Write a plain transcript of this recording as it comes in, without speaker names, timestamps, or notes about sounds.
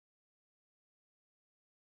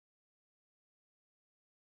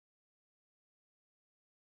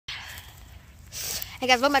Hey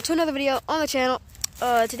guys, welcome back to another video on the channel.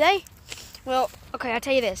 Today, well, okay, I'll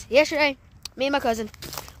tell you this. Yesterday, me and my cousin,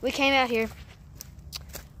 we came out here,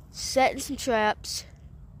 setting some traps.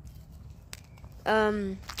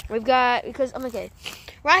 We've got, because, okay,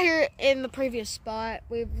 right here in the previous spot,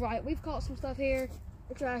 we've caught some stuff here.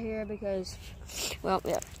 It's right here because, well,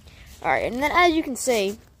 yeah. Alright, and then as you can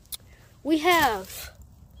see, we have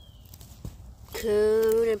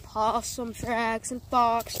coon and possum tracks and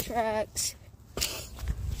fox tracks.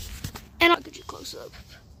 And I'll get you close up.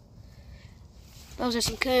 Those are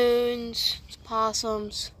some coons, some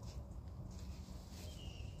possums.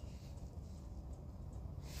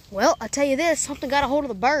 Well, I'll tell you this, something got a hold of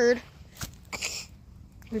the bird.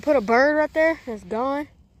 We put a bird right there, and it's gone.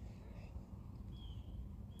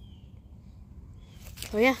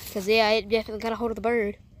 Oh yeah, because yeah, it definitely got a hold of the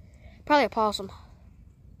bird. Probably a possum.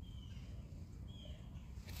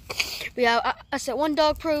 But yeah, I said 1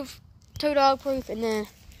 dog proof, 2 dog proof, and then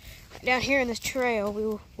down here in this trail,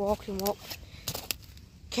 we walked and walked.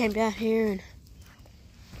 Came down here and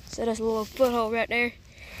set us a little foothold right there.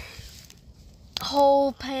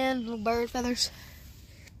 Whole pan of little bird feathers.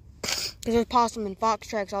 Because there's possum and fox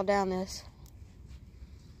tracks all down this.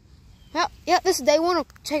 Well, yeah, this is day 1 of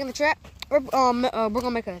checking the trap. We're gonna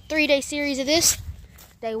make a 3-day series of this.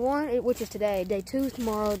 Day 1, which is today. Day 2 is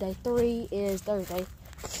tomorrow. Day 3 is Thursday.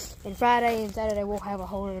 And Friday and Saturday we'll have a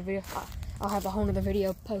whole other video. I'll have a whole other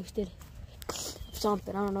video posted.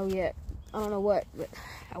 Something, I don't know yet. I don't know what, but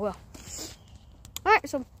I will. Alright,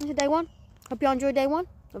 so this is day 1. Hope y'all enjoyed day 1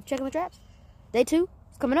 of checking the traps. Day 2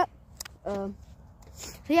 is coming up. So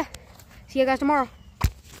yeah, see you guys tomorrow.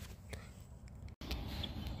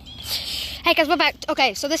 Hey guys, we're back.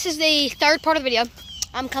 Okay, so this is the 3rd part of the video.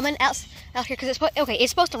 I'm coming out here because it's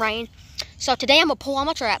supposed to rain. So today I'm gonna pull all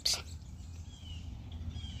my traps.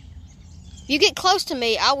 If you get close to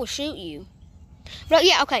me, I will shoot you. But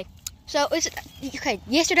yeah, okay. So it's okay.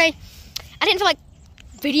 Yesterday, I didn't feel like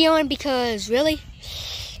videoing because really,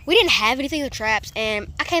 we didn't have anything in the traps,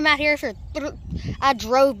 and I came out here I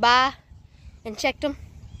drove by and checked them,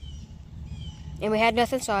 and we had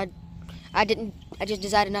nothing. So I just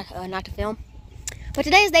decided not to film. But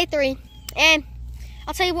today is day 3, and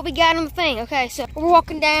I'll tell you what we got on the thing. Okay, so we're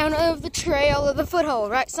walking down of the trail of the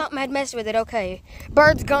foothold, right? Something had messed with it. Okay,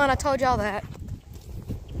 bird's gone. I told y'all that.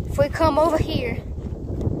 If we come over here,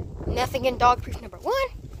 nothing in dog proof number 1,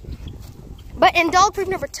 but in dog proof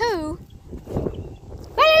number 2, we got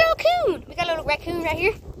a little coon. We got a little raccoon right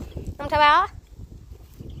here. I'm talking about.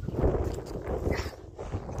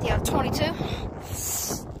 Yeah, 22.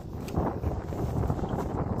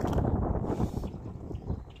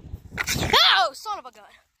 Oh, son of a gun.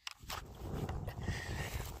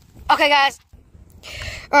 Okay, guys.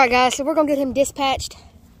 All right, guys. So we're gonna get him dispatched.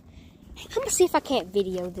 I'm gonna see if I can't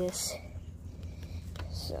video this.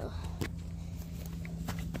 So.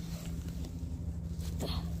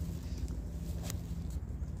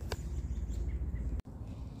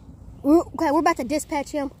 Okay, we're about to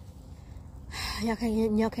dispatch him. Y'all can't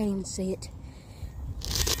even see it.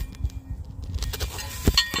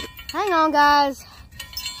 Hang on, guys.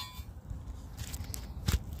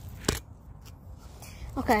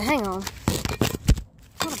 Okay, hang on.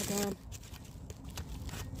 Son of a gun.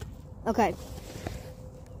 Okay.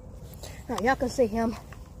 Alright, y'all can see him.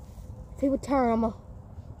 If he would turn, like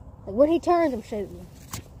when he turns, I'm shooting him.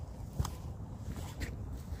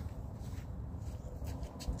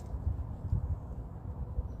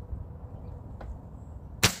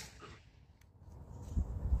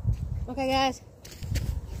 Okay, guys.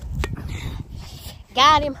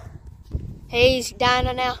 Got him. He's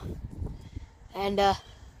dying now. And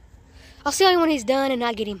I'll see you when he's done and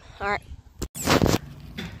I'll get him. Alright.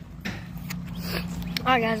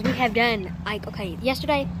 Alright, guys, we have done, like, okay,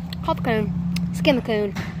 yesterday, caught the coon, skinned the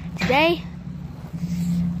coon. Today,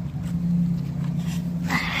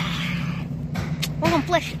 we're gonna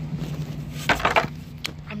flesh it.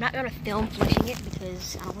 I'm not gonna film fleshing it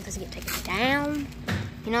because I don't want this to get taken down,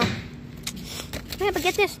 you know. Yeah, but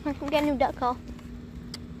get this, we got a new duck call.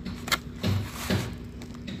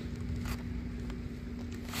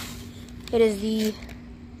 It is the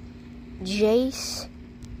Jace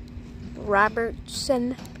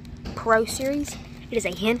Robertson Pro Series. It is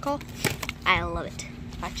a hand call. I love it.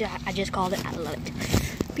 I just called it. I love it.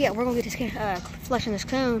 But yeah, we're gonna get this fleshing this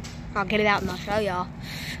coon. I'll get it out and I'll show y'all.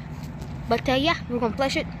 But yeah, we're gonna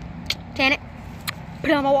flesh it, tan it,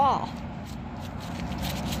 put it on my wall.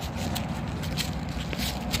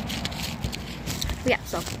 But yeah,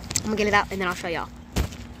 so I'm gonna get it out and then I'll show y'all.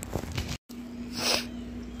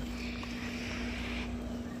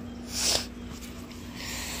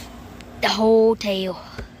 The whole tail.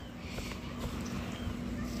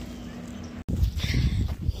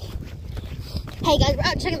 Hey guys, we're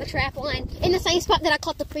out checking the trap line in the same spot that I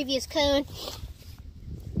caught the previous coon.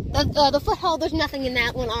 The foothold, there's nothing in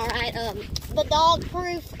that one. All right. The dog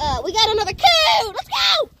proof. We got another coon. Let's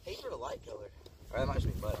go. He's sort of light color. Or that might be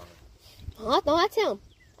butt on it. Oh, no, that's him.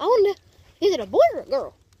 I wonder, is it a boy or a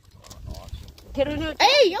girl?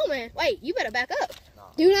 Hey, yo, man. Wait, you better back up. No.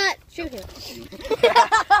 Do not shoot him.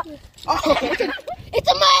 Oh.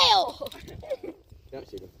 It's a male. Don't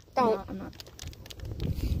shoot him. Don't. No, I'm not.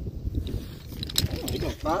 You're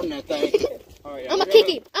going to find that thing. All right, I'm going to kick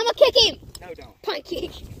him. I'm going to kick him. No, don't. Punt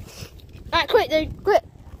kick. All right, quit, dude. Quit.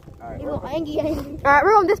 All right, All right,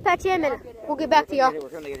 we're going to dispatch him and we'll get back to y'all. We're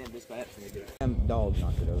going to get him dispatched. Dog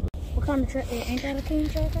knocked it over. What kind of trap? Ain't that a coon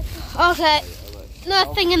trap? Okay.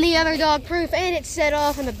 Nothing in the other dog proof, and it's set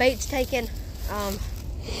off and the bait's taken.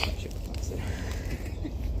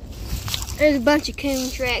 There's a bunch of coon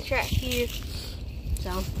tracks right here.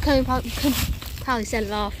 So, coon probably set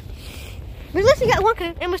it off. But at least we got one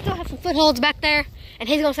coon, and we still have some footholds back there. And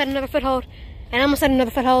he's going to set another foothold, and I'm going to set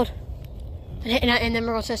another foothold. And then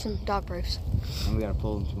we're going to set some dog proofs. And we got to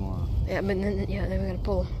pull them tomorrow. Yeah, but then we got to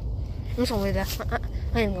pull them. I'm just going to leave that.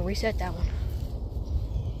 I ain't going to reset that one.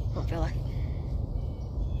 I don't feel like it.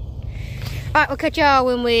 Alright, we'll catch y'all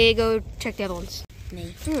when we go check the other ones.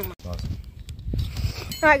 Awesome.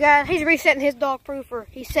 Alright guys, he's resetting his dog proof, or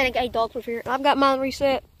he's setting a dog proof here. I've got mine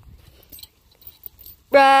reset.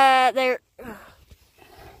 Right there.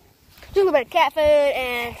 Just a little bit of cat food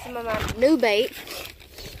and some of my new bait.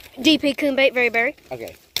 DP coon bait, very berry.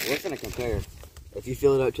 Okay, we're going to compare if you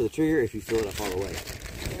fill it up to the trigger or if you fill it up all the way.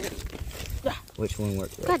 Which one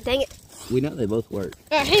works better? God dang it. We know they both work.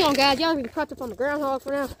 Alright, hang on guys, y'all be propped up on the groundhog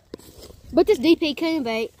for now. But this DP coon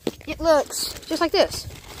bait, it looks just like this.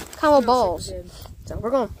 Kind of balls. So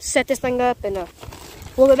we're going to set this thing up and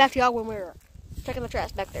we'll get back to y'all when we're checking the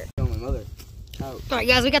traps back there. Oh, my mother. Alright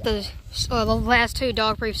guys, we got the last two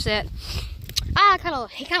dog proof set.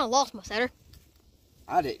 He kind of lost my setter.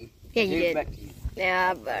 I didn't. Yeah, you did. Back to you.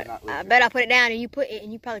 Yeah, but I bet I put it down and you put it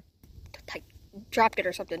and you probably dropped it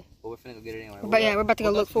or something. Well, we're finna go get it anyway. But yeah, we're about to go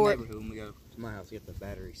look for it. When we go to my house, get the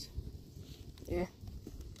batteries. Yeah. And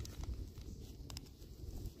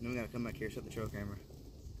then we gotta come back here, set the trail camera.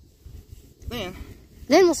 Then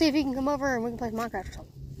we'll see if he can come over and we can play Minecraft or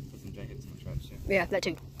something. Put some jackets in the traps too. Yeah, that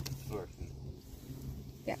too. Perfect.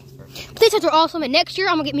 Yeah. These sets are awesome, and next year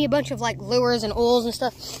I'm gonna get me a bunch of like lures and oils and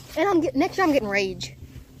stuff. And next year I'm getting Rage.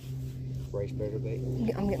 Rage better bait.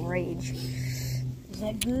 I'm getting Rage. Is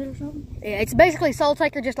that good or something? Yeah, it's basically Soul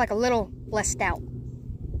Taker, just like a little less stout.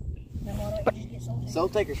 Then why don't you just get Soul Taker? Soul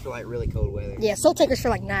Taker's for like really cold weather. Yeah, Soul Taker's for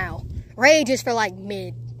like now. Rage is for like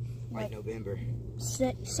mid. Like November.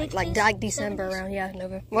 Like December 70s? around, yeah,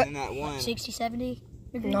 November. What? And then that one. 60, 70?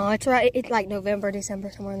 No, it's right. It's like November,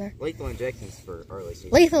 December, somewhere in there. Lethal Injection's for early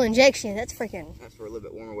season. Lethal Injection, that's freaking. That's for a little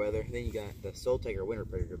bit warmer weather. Then you got the Soul Taker Winter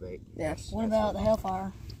Predator bait. Yeah. What about the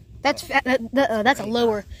Hellfire? That's a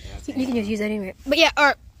lower. You can just use that anyway. But yeah,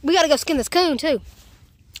 alright, we gotta go skin this coon too.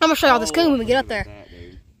 I'm gonna show y'all this coon when we get up there.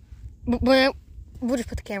 Well, we'll just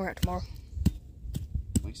put the camera out tomorrow.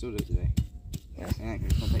 We can still do it today. Yeah.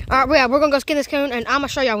 Alright, yeah, we're gonna go skin this coon, and I'm gonna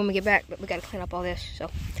show y'all when we get back. But we gotta clean up all this. So,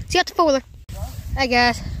 see you at the four-wheeler. Hey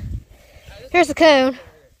guys, here's the coon.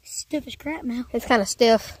 Stiff as crap now. It's kind of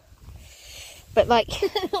stiff, but like,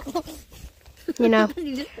 you know,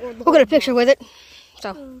 we'll get a picture with it.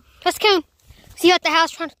 So, that's the coon. See you at the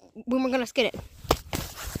house when we're gonna skin it.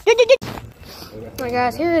 Alright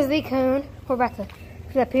guys, here is the coon. We're about to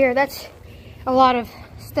put it up here. That's a lot of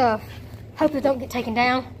stuff. Hope it don't get taken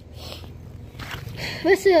down.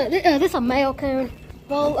 This is a male coon.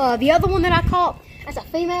 Well, the other one that I caught, that's a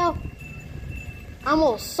female. I'm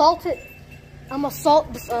gonna salt it. I'm gonna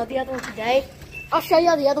salt this, the other one today. I'll show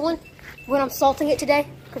y'all the other one when I'm salting it today,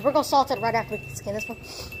 because we're gonna salt it right after we skin this one.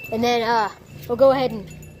 And then we'll go ahead and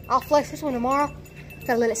I'll flex this one tomorrow.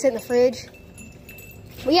 Gotta let it sit in the fridge.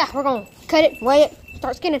 But yeah, we're gonna cut it, weigh it,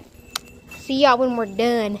 start skinning. See y'all when we're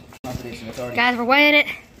done. Guys, we're weighing it.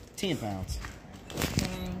 10 pounds.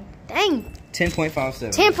 Dang.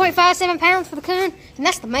 10.57. 10.57 pounds for the coon, and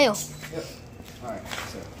that's the male. Yep. Alright,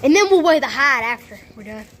 so. And then we'll weigh the hide after we're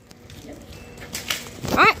done. Yep.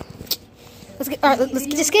 Alright. Let's get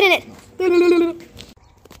to skinning it.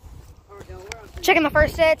 Checking the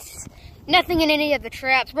first sets. Nothing in any of the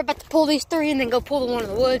traps. We're about to pull these three and then go pull the one in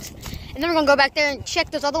the woods. And then we're gonna go back there and check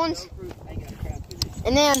those other ones.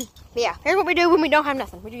 And then, yeah, here's what we do when we don't have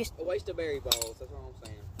nothing. We just a waste of berry balls, that's all I'm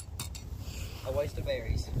saying. A waste of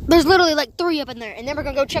berries. There's literally like 3 up in there, and then we're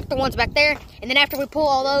gonna go check the ones back there. And then after we pull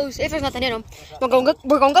all those, if there's nothing in them, we're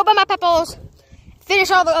gonna go buy my peppers, finish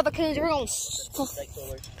all the other coons.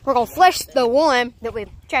 We're gonna flesh the one that we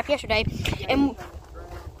trapped yesterday, and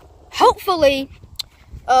hopefully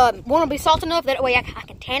one will be salt enough that way I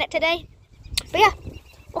can tan it today. But yeah,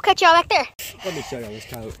 we'll catch y'all back there. Let me show y'all this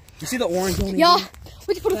coat. You see the orange on it? Y'all,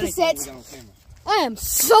 we just put up the sets. I am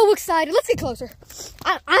so excited. Let's get closer.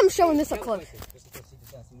 I'm showing this up close.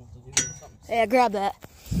 Yeah, grab that.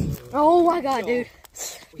 Oh my god, dude.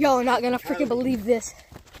 Y'all are not gonna freaking believe this.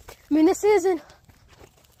 I mean, this isn't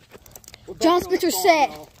John Spencer's set,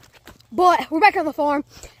 but we're back on the farm,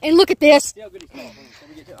 and look at this.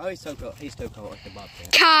 Oh, he's so cool. He's so cool like the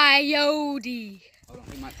bobcat. Coyote. Hold on,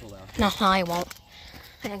 he might pull out. No, he won't.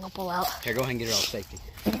 He ain't gonna pull out. Here, go ahead and get her off safety.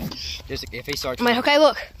 Just if he starts. I mean, okay,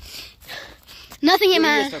 look. Nothing in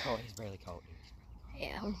my. He's so cold. He's barely cold.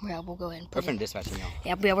 Yeah, well, we'll go ahead and We're put him. finna dispatch him, y'all.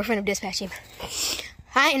 Yeah, we're finna dispatch him.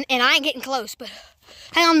 I ain't getting close, but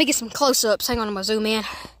hang on, let me get some close-ups. Hang on, I'm gonna zoom in.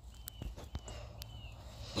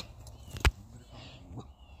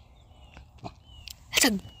 That's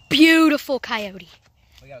a beautiful coyote.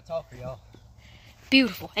 We got a talker, y'all.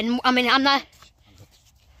 Beautiful, and I mean, I'm not.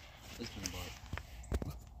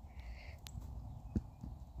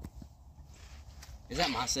 Is that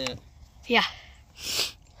my set? Yeah.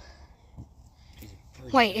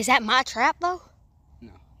 Wait, is that my trap though? No,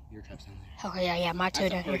 your trap's down there. Okay, yeah, my two down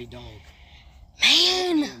That's a here. pretty dog.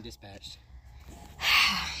 Man, Dispatched.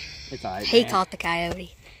 It's alright. he caught the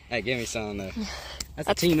coyote. Hey, give me some though. That's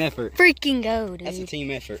a team effort. Freaking go, dude. That's a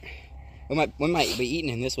team effort. We might be eating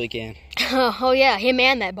him this weekend. Oh yeah, him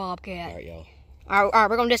and that bobcat. All right, y'all. All right,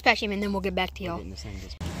 we're gonna dispatch him and then we'll get back to y'all. Getting the same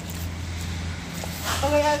dispatch.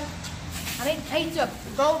 Okay, guys. I need to taste a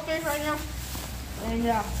goldfish right now, and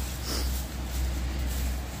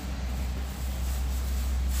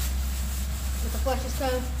with the flesh is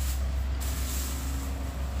coming.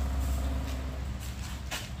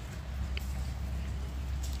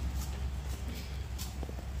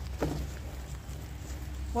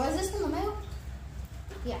 Was this in the mail?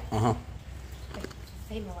 Yeah. Uh-huh.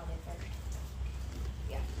 They mail it first.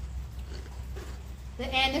 Yeah.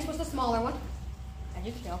 And this was the smaller one, as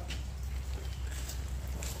you can tell.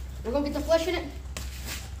 We're gonna get the flesh in it.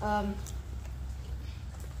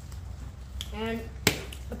 And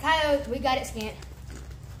the coyote, we got it scant.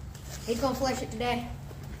 He's gonna flesh it today.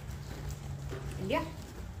 And yeah.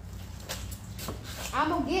 I'm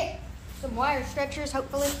gonna get some wire stretchers,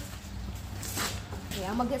 hopefully.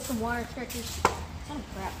 Yeah, I'm gonna get some wire stretchers. Son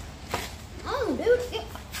of crap. Oh, dude, get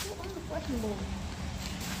on the fleshing board.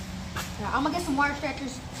 Yeah, I'm gonna get some wire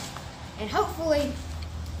stretchers, and hopefully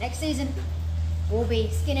next season we'll be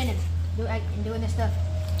skinning and doing this stuff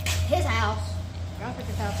at his house, John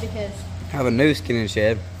Fisher's house, because Have a new skinning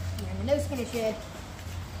shed. the new skinning shed.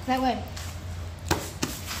 That way,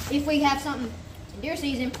 if we have something in deer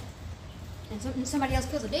season and somebody else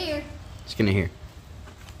kills a deer, Skinning here.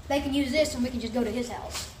 they can use this and we can just go to his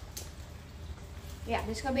house. Yeah,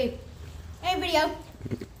 this is gonna be a video.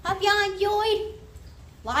 Hope y'all enjoyed.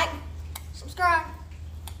 Like, subscribe.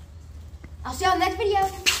 I'll see y'all in the next video.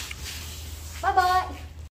 Bye bye.